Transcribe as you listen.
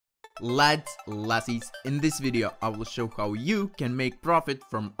Lads, lassies, in this video I will show how you can make profit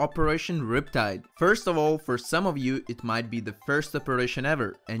from Operation Riptide. First of all, for some of you it might be the first operation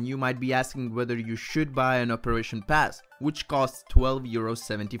ever and you might be asking whether you should buy an operation pass, which costs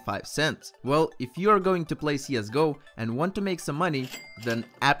 €12.75. Well, if you are going to play CSGO and want to make some money, then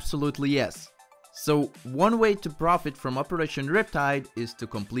absolutely yes. So one way to profit from Operation Riptide is to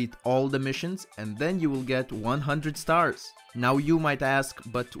complete all the missions and then you will get 100 stars. Now you might ask,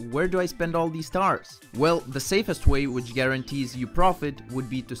 but where do I spend all these stars? Well, the safest way, which guarantees you profit, would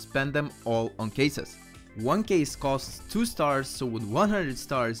be to spend them all on cases. One case costs 2 stars, so with 100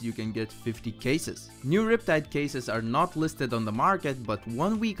 stars you can get 50 cases. New Riptide cases are not listed on the market, but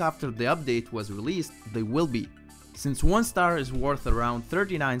 1 week after the update was released, they will be. Since 1 star is worth around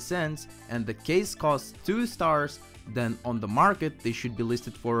 39 cents and the case costs 2 stars, then on the market they should be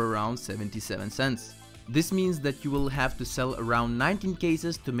listed for around 77 cents. This means that you will have to sell around 19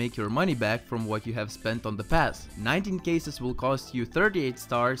 cases to make your money back from what you have spent on the pass. 19 cases will cost you 38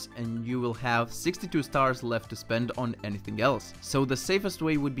 stars and you will have 62 stars left to spend on anything else. So the safest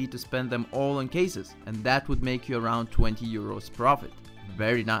way would be to spend them all on cases, and that would make you around €20 profit.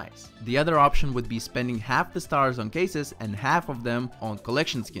 Very nice. The other option would be spending half the stars on cases and half of them on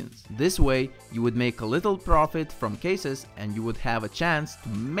collection skins. This way you would make a little profit from cases and you would have a chance to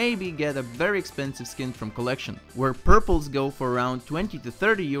maybe get a very expensive skin from collection, where purples go for around 20 to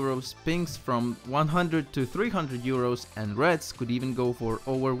 30 euros, pinks from 100 to 300 euros, and reds could even go for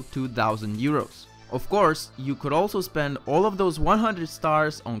over 2000 euros. Of course, you could also spend all of those 100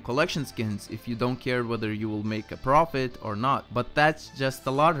 stars on collection skins if you don't care whether you will make a profit or not, but that's just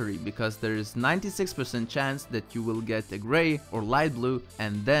a lottery because there is 96% chance that you will get a gray or light blue,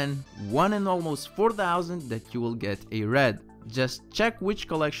 and then 1 in almost 4000 that you will get a red. Just check which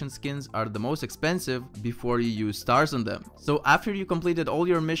collection skins are the most expensive before you use stars on them. So after you completed all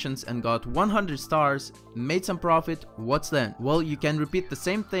your missions and got 100 stars, made some profit, what's then? Well, you can repeat the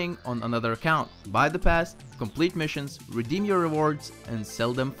same thing on another account. Buy the pass, complete missions, redeem your rewards, and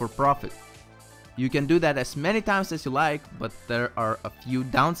sell them for profit. You can do that as many times as you like, but there are a few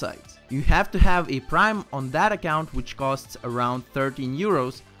downsides. You have to have a Prime on that account, which costs around 13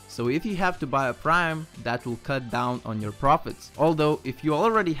 euros. So if you have to buy a Prime, that will cut down on your profits. Although if you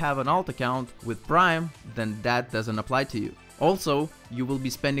already have an alt account with Prime, then that doesn't apply to you. Also, you will be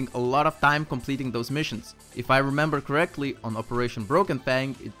spending a lot of time completing those missions. If I remember correctly, on Operation Broken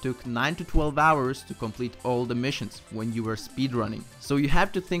Fang, it took 9 to 12 hours to complete all the missions when you were speedrunning. So you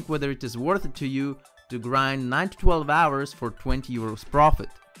have to think whether it is worth it to you to grind 9 to 12 hours for 20 euros profit.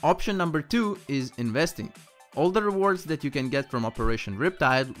 Option number 2 is investing. All the rewards that you can get from Operation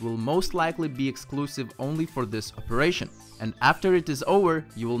Riptide will most likely be exclusive only for this operation, and after it is over,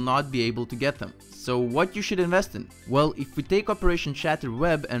 you will not be able to get them. So what you should invest in? Well, if we take Operation Shattered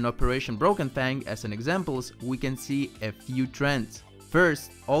Web and Operation Broken Fang as an examples, we can see a few trends.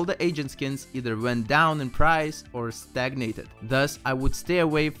 First, all the agent skins either went down in price or stagnated. Thus, I would stay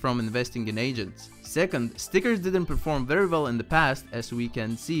away from investing in agents. Second, stickers didn't perform very well in the past, as we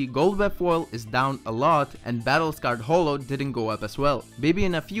can see Gold Web Foil is down a lot and Battle Scarred Holo didn't go up as well. Maybe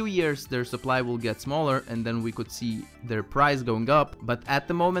in a few years their supply will get smaller and then we could see their price going up, but at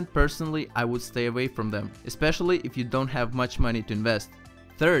the moment personally I would stay away from them, especially if you don't have much money to invest.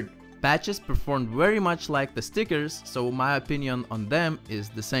 Third, patches performed very much like the stickers, so my opinion on them is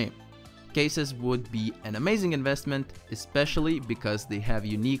the same. Cases would be an amazing investment, especially because they have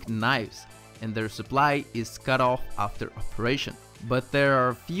unique knives and their supply is cut off after operation. But there are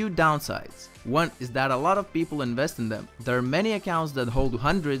a few downsides. One is that a lot of people invest in them. There are many accounts that hold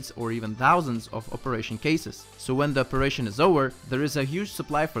hundreds or even thousands of operation cases, so when the operation is over, there is a huge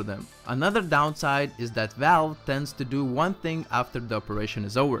supply for them. Another downside is that Valve tends to do one thing after the operation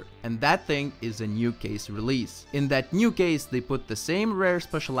is over, and that thing is a new case release. In that new case, they put the same rare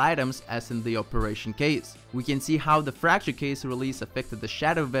special items as in the operation case. We can see how the Fracture case release affected the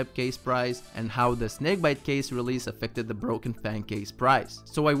Shadow Web case price and how the Snakebite case release affected the Broken Fang case price.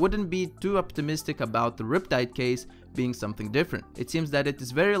 So I wouldn't be too optimistic about the Riptide case being something different. It seems that it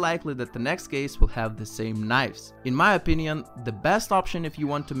is very likely that the next case will have the same knives. In my opinion, the best option if you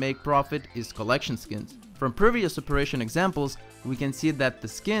want to make profit is collection skins. From previous operation examples, we can see that the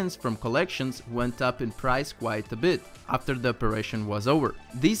skins from collections went up in price quite a bit after the operation was over.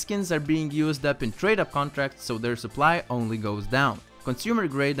 These skins are being used up in trade-up contracts, so their supply only goes down. Consumer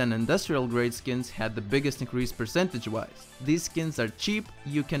grade and industrial grade skins had the biggest increase percentage-wise. These skins are cheap,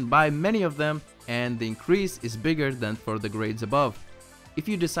 you can buy many of them, and the increase is bigger than for the grades above. If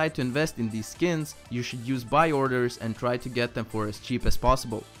you decide to invest in these skins, you should use buy orders and try to get them for as cheap as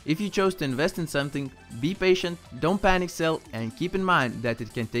possible. If you chose to invest in something, be patient, don't panic sell, and keep in mind that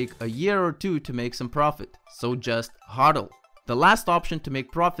it can take a year or two to make some profit, so just hodl. The last option to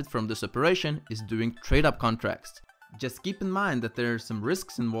make profit from this operation is doing trade-up contracts. Just keep in mind that there are some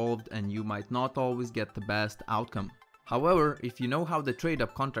risks involved and you might not always get the best outcome. However, if you know how the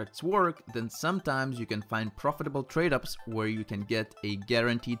trade-up contracts work, then sometimes you can find profitable trade-ups where you can get a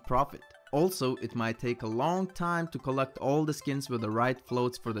guaranteed profit. Also, it might take a long time to collect all the skins with the right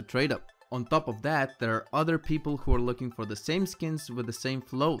floats for the trade-up. On top of that, there are other people who are looking for the same skins with the same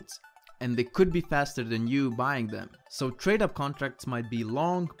floats, and they could be faster than you buying them. So trade-up contracts might be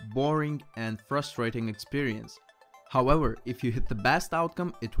long, boring, and frustrating experience. However, if you hit the best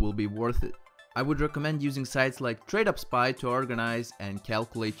outcome, it will be worth it. I would recommend using sites like TradeUpSpy to organize and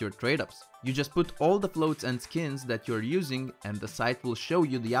calculate your trade-ups. You just put all the floats and skins that you're using and the site will show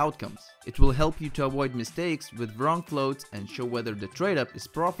you the outcomes. It will help you to avoid mistakes with wrong floats and show whether the trade-up is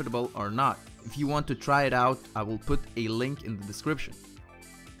profitable or not. If you want to try it out, I will put a link in the description.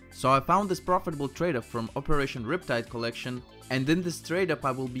 So I found this profitable trade-up from Operation Riptide collection, and in this trade-up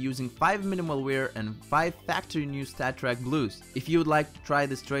I will be using 5 minimal wear and 5 factory new StatTrak blues. If you would like to try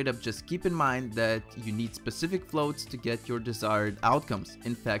this trade-up, just keep in mind that you need specific floats to get your desired outcomes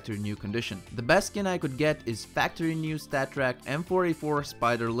in factory new condition. The best skin I could get is factory new StatTrak M4A4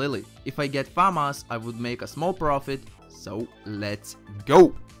 Spider Lily. If I get FAMAS, I would make a small profit, so let's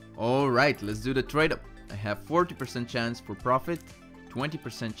go! Alright, let's do the trade-up. I have 40% chance for profit,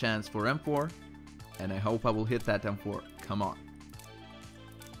 20% chance for M4, and I hope I will hit that M4. Come on.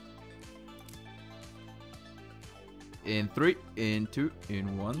 In 3, in 2,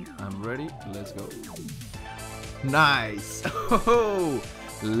 in 1. I'm ready. Let's go. Nice. Oh,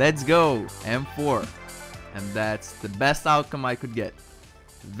 let's go. M4. And that's the best outcome I could get.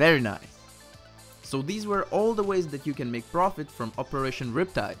 Very nice. So these were all the ways that you can make profit from Operation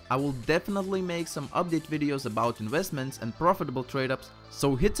Riptide. I will definitely make some update videos about investments and profitable trade-ups,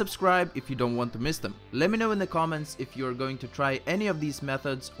 so hit subscribe if you don't want to miss them. Let me know in the comments if you are going to try any of these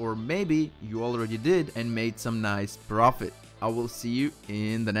methods, or maybe you already did and made some nice profit. I will see you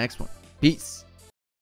in the next one. Peace!